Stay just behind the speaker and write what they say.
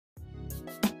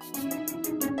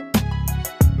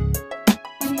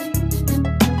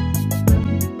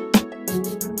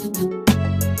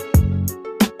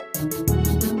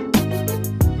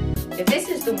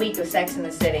week of Sex in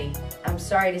the City, I'm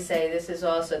sorry to say this is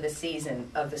also the season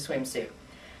of the swimsuit.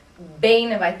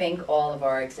 Bane of, I think, all of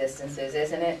our existences,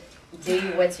 isn't it? Dee,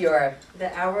 what's your...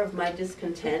 The hour of my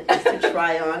discontent is to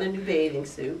try on a new bathing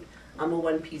suit. I'm a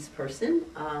one-piece person,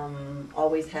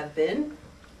 always have been.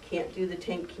 Can't do the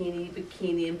tankini,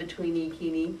 bikini, in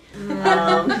betweeny-kini.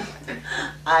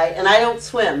 I don't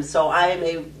swim, so I am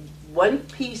a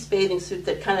one-piece bathing suit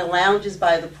that kind of lounges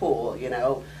by the pool, you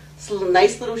know. It's a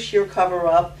nice little sheer cover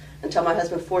up until my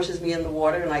husband forces me in the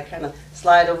water, and I kind of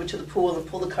slide over to the pool and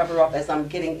pull the cover up as I'm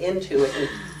getting into it and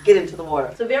get into the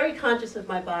water. So very conscious of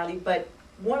my body, but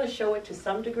want to show it to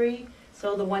some degree,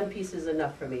 so the one piece is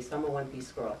enough for me, so I'm a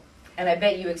one-piece girl. And I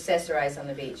bet you accessorize on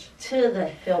the beach. To the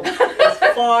hilt.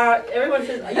 As far, everyone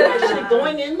says, are you actually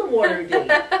going in the water, Dee?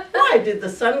 Why? Did the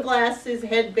sunglasses,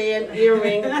 headband,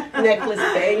 earring, necklace,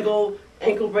 bangle,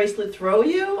 ankle bracelet throw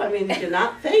you? I mean, did you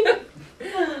not think?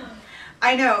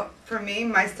 I know, for me,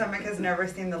 my stomach has never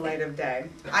seen the light of day.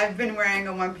 I've been wearing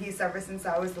a one-piece ever since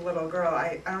I was a little girl.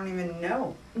 I don't even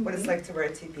know what it's like to wear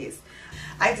a two-piece.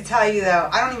 I have to tell you, though,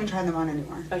 I don't even try them on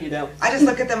anymore. Oh, you don't? I just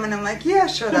look at them and I'm like, yeah,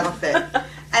 sure, that'll fit.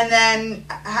 And then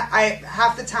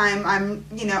half the time,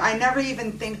 I never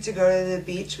even think to go to the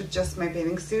beach with just my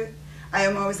bathing suit. I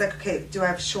am always like, okay, do I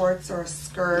have shorts or a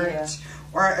skirt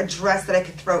or a dress that I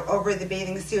could throw over the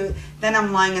bathing suit? Then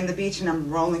I'm lying on the beach and I'm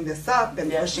rolling this up and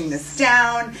pushing this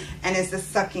down. And is this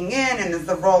sucking in? And is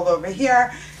the roll over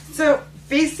here? So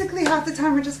basically half the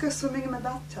time I just go swimming in my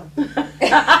bathtub.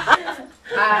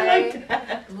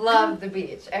 I love the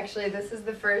beach. Actually, this is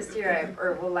the first year,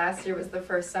 last year was the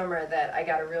first summer that I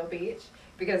got a real beach.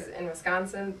 Because in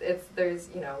Wisconsin, there's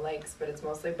lakes, but it's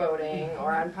mostly boating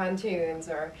or on pontoons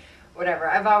or whatever.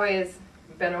 I've always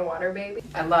been a water baby.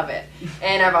 I love it.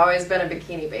 And I've always been a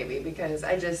bikini baby because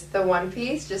the one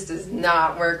piece just does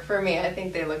not work for me. I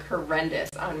think they look horrendous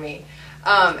on me.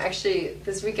 Actually,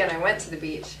 this weekend I went to the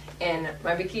beach in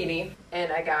my bikini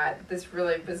and I got this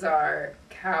really bizarre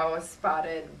cow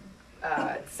spotted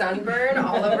sunburn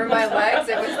all over my legs.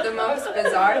 It was the most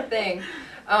bizarre thing.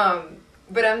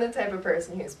 But I'm the type of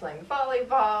person who's playing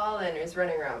volleyball and who's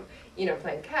running around,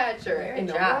 playing catch or in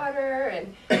the water,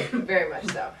 and very much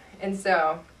so. And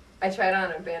so I tried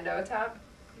on a bandeau top.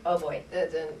 Oh boy,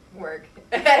 that didn't work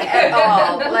at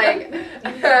all. Like,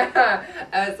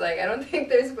 I was like, I don't think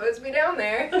they're supposed to be down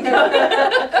there.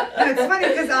 It's funny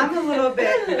because I'm a little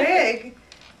bit big,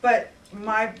 but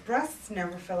my breasts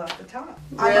never fill out the top.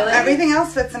 Really? Everything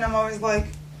else fits, and I'm always like,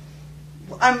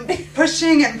 I'm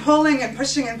pushing and pulling and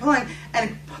pushing and pulling,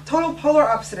 and total polar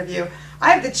opposite of you.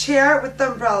 I have the chair with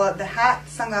the umbrella, the hat,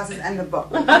 sunglasses, and the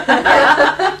book. And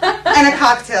a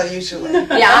cocktail, usually.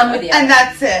 Yeah, I'm with you. And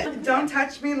that's it. Don't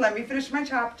touch me. Let me finish my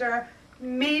chapter.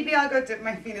 Maybe I'll go dip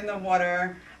my feet in the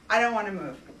water. I don't want to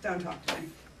move. Don't talk to me.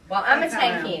 Well, I'm a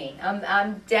tankini.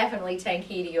 I'm definitely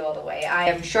tankini all the way. I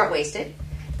am short-waisted,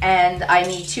 and I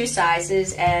need two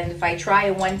sizes, and if I try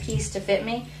a one piece to fit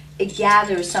me, it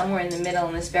gathers somewhere in the middle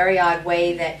in this very odd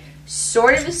way that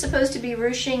sort of is supposed to be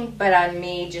ruching, but on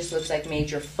me just looks like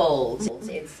major folds.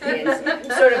 It's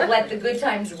sort of let the good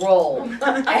times roll,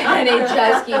 and it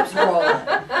just keeps rolling.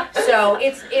 So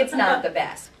it's not the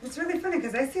best. It's really funny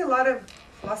because I see a lot of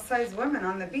plus-size women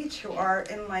on the beach who are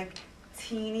in like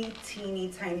teeny,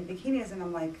 tiny bikinis, and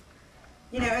I'm like,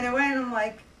 in a way, and I'm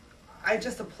like, I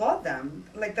just applaud them.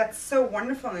 Like, that's so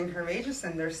wonderful and courageous,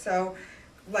 and they're so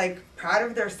like proud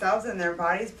of themselves and their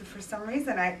bodies, but for some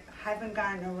reason I haven't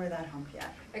gotten over that hump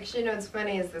yet. Actually, what's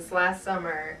funny is this last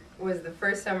summer was the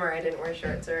first summer I didn't wear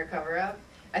shorts or a cover-up.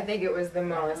 I think it was the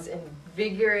most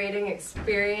invigorating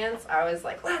experience. I was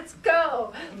like, let's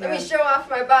go! Let me show off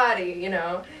my body,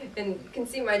 and you can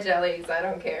see my jellies, I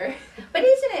don't care. But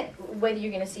isn't it whether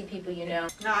you're going to see people you know?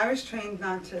 No, I was trained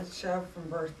not to show from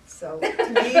birth, so to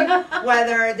me,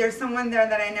 whether there's someone there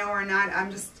that I know or not,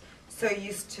 I'm just so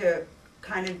used to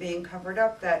kind of being covered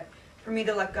up that for me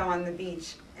to let go on the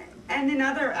beach and in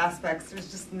other aspects, it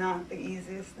was just not the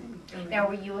easiest thing for me. Now,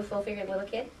 were you a full-figured little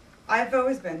kid? I've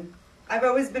always been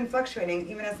fluctuating.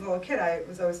 Even as a little kid, I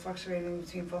was always fluctuating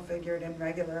between full-figured and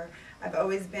regular. I've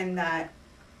always been that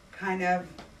kind of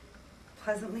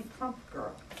pleasantly plump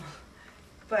girl.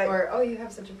 But, or, oh, you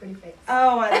have such a pretty face.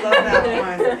 Oh, I love that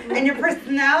one. And your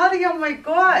personality, oh my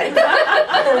God.